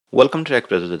Welcome to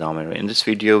TechbrothersIT. In this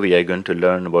video, we are going to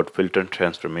learn about filter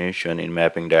transformation in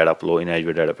mapping data flow in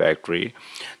Azure Data Factory.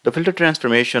 The filter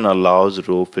transformation allows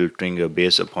row filtering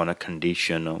based upon a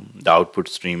condition. The output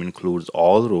stream includes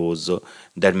all rows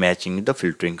that matching the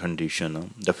filtering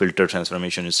condition. The filter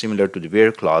transformation is similar to the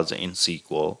where clause in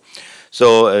SQL.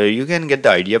 So you can get the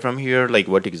idea from here, like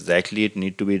what exactly it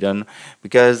need to be done.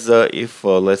 Because if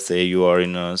let's say you are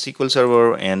in a SQL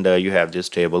server and you have this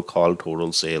table called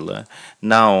TotalSale,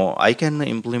 now I can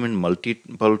implement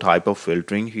multiple type of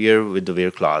filtering here with the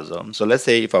where clause. So let's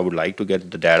say if I would like to get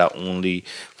the data only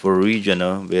for region,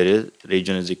 where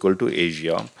region is equal to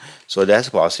Asia. So that's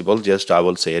possible. Just I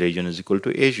will say region is equal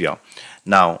to Asia.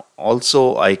 Now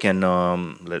also I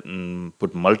can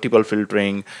put multiple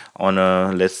filtering on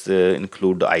let's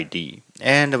include the ID,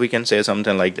 and we can say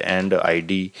something like and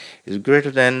ID is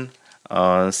greater than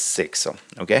 6.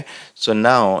 Okay, so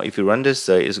now if you run this,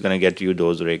 it's gonna get you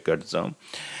those records.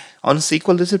 On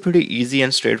SQL, this is pretty easy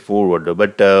and straightforward,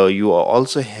 but you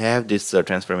also have this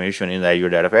transformation in the Azure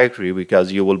Data Factory,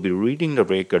 because you will be reading the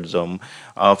records from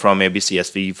maybe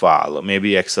CSV file,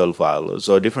 maybe Excel file.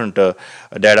 So different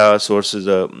data sources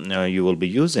you will be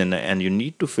using, and you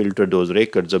need to filter those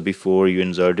records before you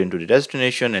insert into the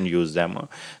destination and use them.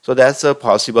 So that's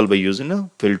possible by using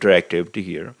a filter activity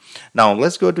here. Now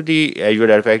let's go to the Azure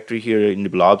Data Factory. Here in the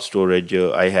blob storage,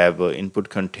 I have input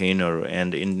container,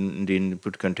 and in the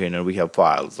input container we have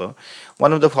files.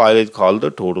 One of the file is called the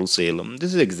TotalSale.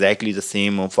 This is exactly the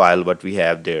same file what we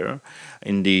have there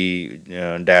in the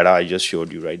data I just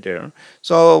showed you right there.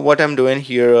 So what I'm doing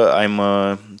here,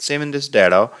 I'm saving this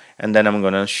data, and then I'm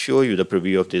gonna show you the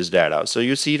preview of this data. So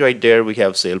you see right there we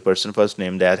have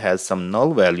SalePersonFName that has some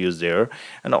null values there,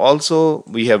 and also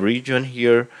we have region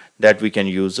here that we can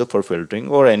use for filtering,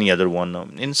 or any other one.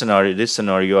 In this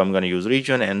scenario I'm going to use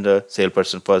region and the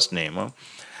SalePersonFName.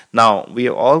 Now we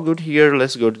are all good here.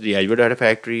 Let's go to the Azure Data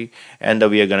Factory, and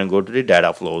we are going to go to the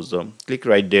data flows. Click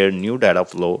right there, new data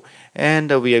flow,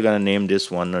 and we are going to name this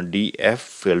one DF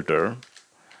filter.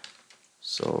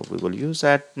 So we will use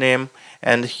that name,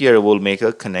 and here we'll make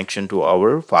a connection to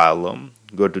our file.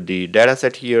 Go to the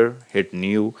dataset here, hit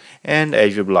new, and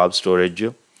Azure Blob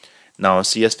Storage. Now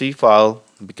CSV file,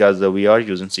 because we are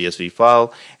using CSV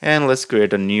file, and let's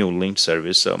create a new linked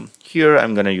service. Here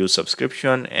I'm going to use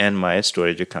subscription and my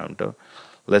storage account.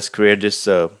 Let's create this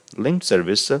linked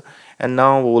service, and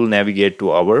now we will navigate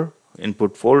to our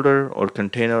input folder or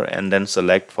container, and then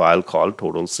select file called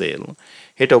TotalSale.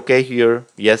 Hit OK here.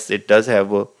 Yes, it does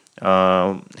have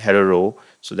a header row,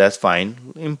 so that's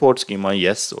fine. Import schema,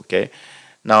 yes, okay.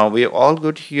 Now we're all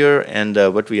good here, and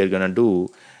what we are going to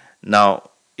do now,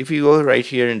 if you go right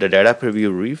here in the data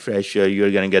preview, refresh,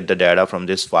 you're going to get the data from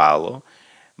this file,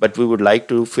 but we would like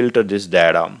to filter this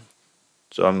data.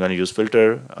 So I'm going to use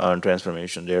filter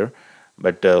transformation there,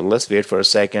 but let's wait for a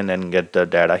second and get the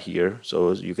data here,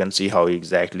 so you can see how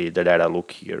exactly the data look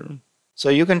here. So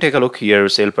you can take a look here.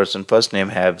 SalePersonFName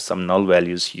have some null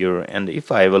values here, and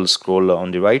if I will scroll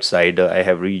on the right side, I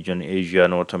have region Asia,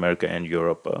 North America, and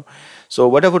Europe. So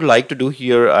what I would like to do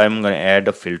here, I'm going to add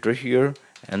a filter here,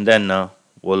 and then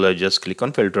we'll just click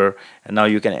on filter, and now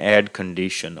you can add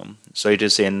condition. So it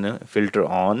is in filter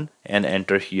on, and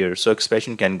enter here, so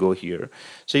expression can go here.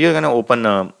 So you're going to open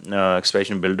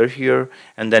expression builder here,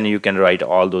 and then you can write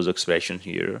all those expressions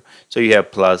here. So you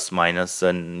have plus, minus,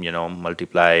 and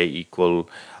multiply, equal,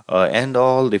 and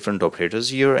all different operators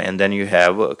here, and then you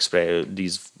have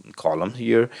these columns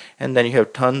here, and then you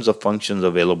have tons of functions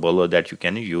available that you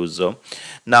can use.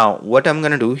 Now what I'm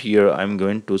going to do here, I'm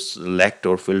going to select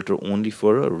or filter only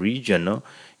for a region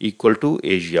equal to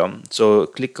Asia. So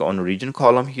click on region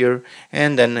column here,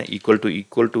 and then equal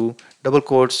to double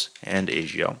quotes and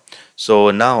Asia. So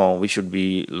now we should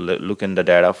be looking the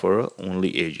data for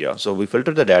only Asia. So we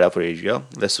filter the data for Asia.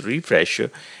 Let's refresh,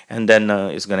 and then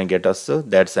it's going to get us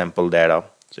that sample data.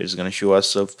 So it's going to show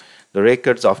us the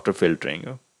records after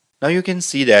filtering. Now you can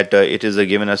see that it is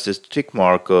given us this tick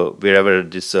mark wherever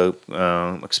this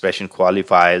expression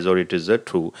qualifies or it is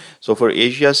true. So for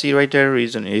Asia, see right there,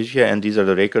 region Asia, and these are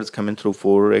the records coming through,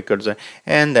 4 records,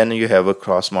 and then you have a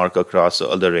cross mark across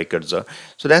other records.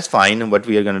 So that's fine. What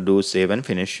we are going to do is save and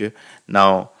finish.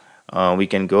 Now we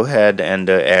can go ahead and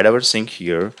add our sink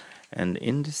here, and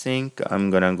in the sink I'm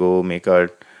gonna go make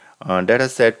a data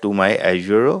set to my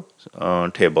Azure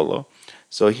table.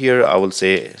 So here I will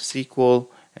say SQL,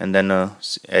 and then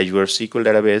Azure SQL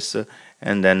database,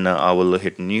 and then I will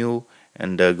hit new,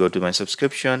 and go to my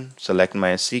subscription, select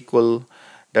my SQL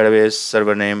database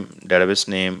server name, database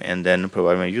name, and then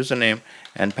provide my username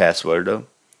and password.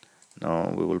 Now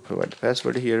we will provide the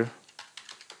password here,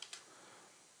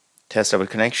 test our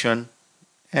connection,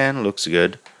 and looks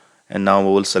good. And now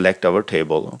we will select our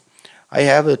table. I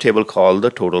have a table called the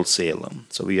total sale,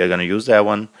 so we are going to use that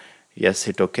one. Yes,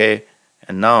 hit OK.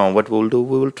 And now what we'll do,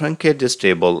 we will truncate this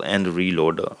table and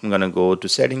reload. I'm going to go to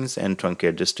settings and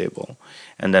truncate this table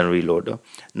and then reload.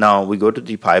 Now we go to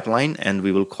the pipeline and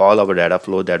we will call our data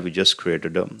flow that we just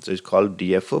created. So it's called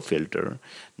DFO filter.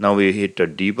 Now we hit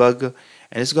debug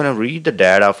and it's going to read the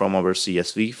data from our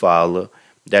CSV file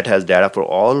that has data for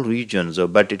all regions,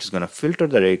 but it's going to filter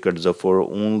the records for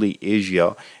only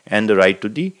Asia and write to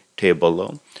the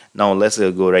table. Now let's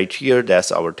go right here.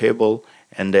 That's our table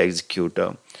and execute.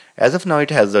 As of now, it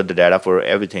has the data for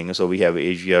everything. So we have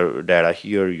Asia data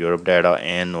here, Europe data,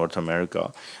 and North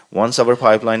America. Once our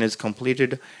pipeline is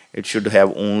completed, it should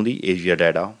have only Asia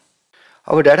data.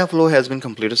 Our data flow has been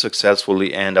completed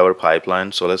successfully and our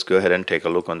pipeline. So let's go ahead and take a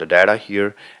look on the data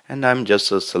here. And I'm just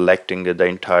selecting the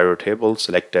entire table,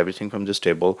 select everything from this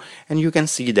table. And you can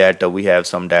see that we have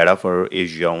some data for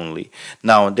Asia only.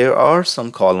 Now there are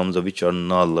some columns which are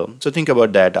null. So think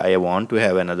about that. I want to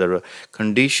have another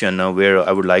condition where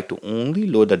I would like to only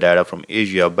load the data from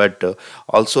Asia, but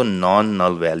also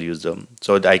non-null values.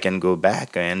 So that I can go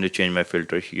back and change my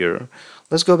filter here.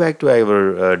 Let's go back to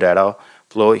our data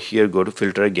flow here, go to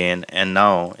filter again, and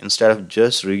now instead of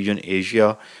just region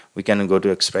Asia, we can go to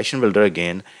expression builder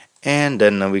again, and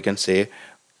then we can say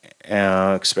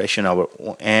expression our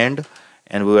and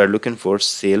we are looking for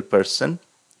SalePerson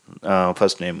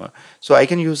first name. So I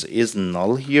can use is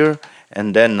null here,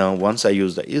 and then once I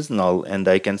use the is null, and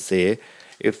I can say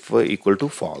if equal to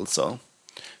false.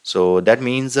 So that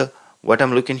means what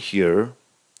I'm looking here,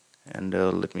 and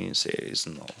let me say is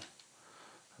null.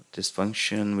 This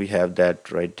function, we have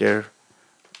that right there,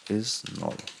 is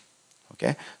null.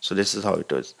 Okay, so this is how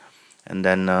it is. And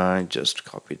then just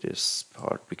copy this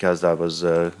part because that was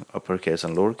uppercase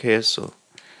and lowercase, so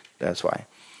that's why.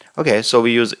 Okay, so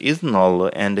we use is null,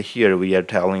 and here we are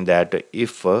telling that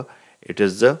if it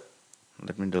is the,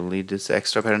 let me delete this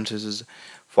extra parenthesis,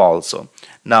 false.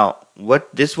 Now what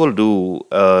this will do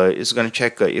is going to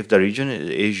check if the region is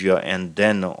Asia, and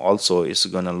then also it's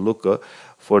going to look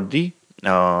for the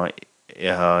what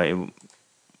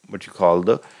you call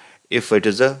the, if it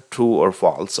is a true or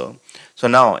false. So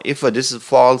now if this is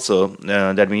false,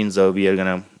 that means we are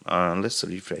gonna let's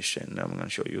refresh and I'm gonna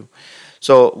show you.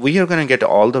 So we are gonna get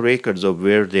all the records of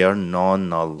where they are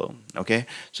non-null. Okay,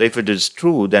 so if it is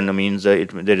true, then it means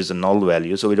there is a null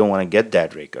value, so we don't want to get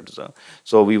that records.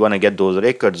 So we want to get those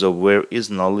records of where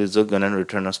is null is gonna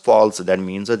return as false. That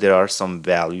means that there are some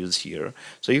values here.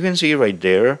 So you can see right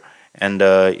there. And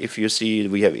if you see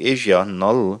we have Asia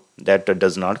null, that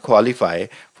does not qualify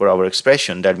for our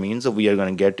expression. That means we are going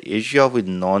to get Asia with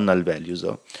non-null values.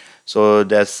 So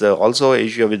that's also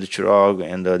Asia with the Chirag,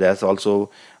 and that's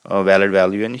also a valid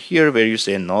value. And here where you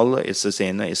say null, it's the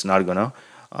same, it's not going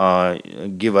to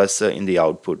give us in the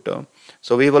output.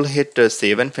 So we will hit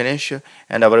save and finish,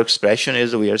 and our expression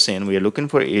is we are saying we are looking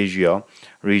for Asia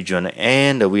region,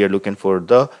 and we are looking for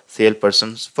the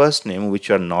SalePerson's first name, which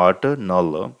are not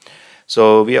null.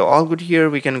 So we are all good here.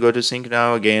 We can go to sync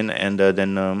now again, and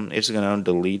then it's gonna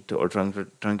delete or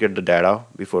truncate the data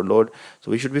before load.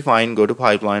 So we should be fine. Go to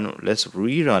pipeline. Let's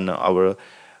rerun our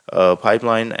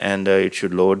pipeline, and it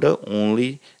should load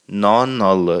only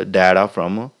non-null data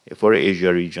from for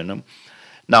Asia region.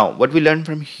 Now what we learned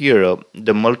from here,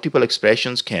 the multiple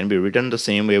expressions can be written the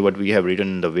same way what we have written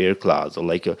in the where clause,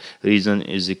 like region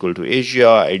is equal to Asia,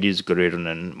 ID is greater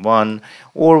than 1,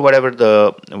 or whatever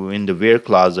the in the where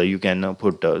clause you can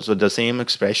put. So the same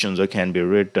expressions can be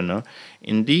written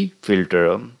in the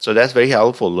filter. So that's very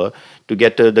helpful to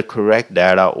get the correct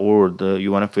data, or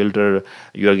you want to filter,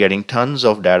 you are getting tons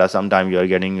of data. Sometimes you are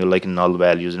getting like null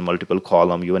values in multiple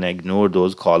columns. You want to ignore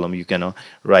those columns, you can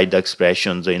write the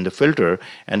expressions in the filter,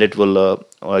 and it will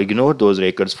ignore those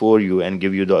records for you and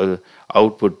give you the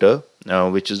output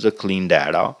which is the clean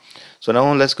data. So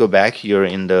now let's go back here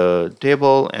in the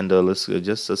table, and let's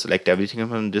just select everything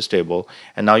from this table,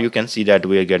 and now you can see that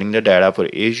we are getting the data for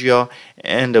Asia,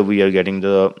 and we are getting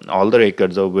all the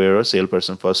records of where a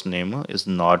SalePerson first name is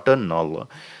not a null.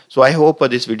 So I hope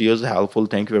this video is helpful.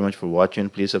 Thank you very much for watching.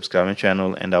 Please subscribe my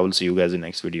channel, and I will see you guys in the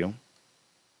next video.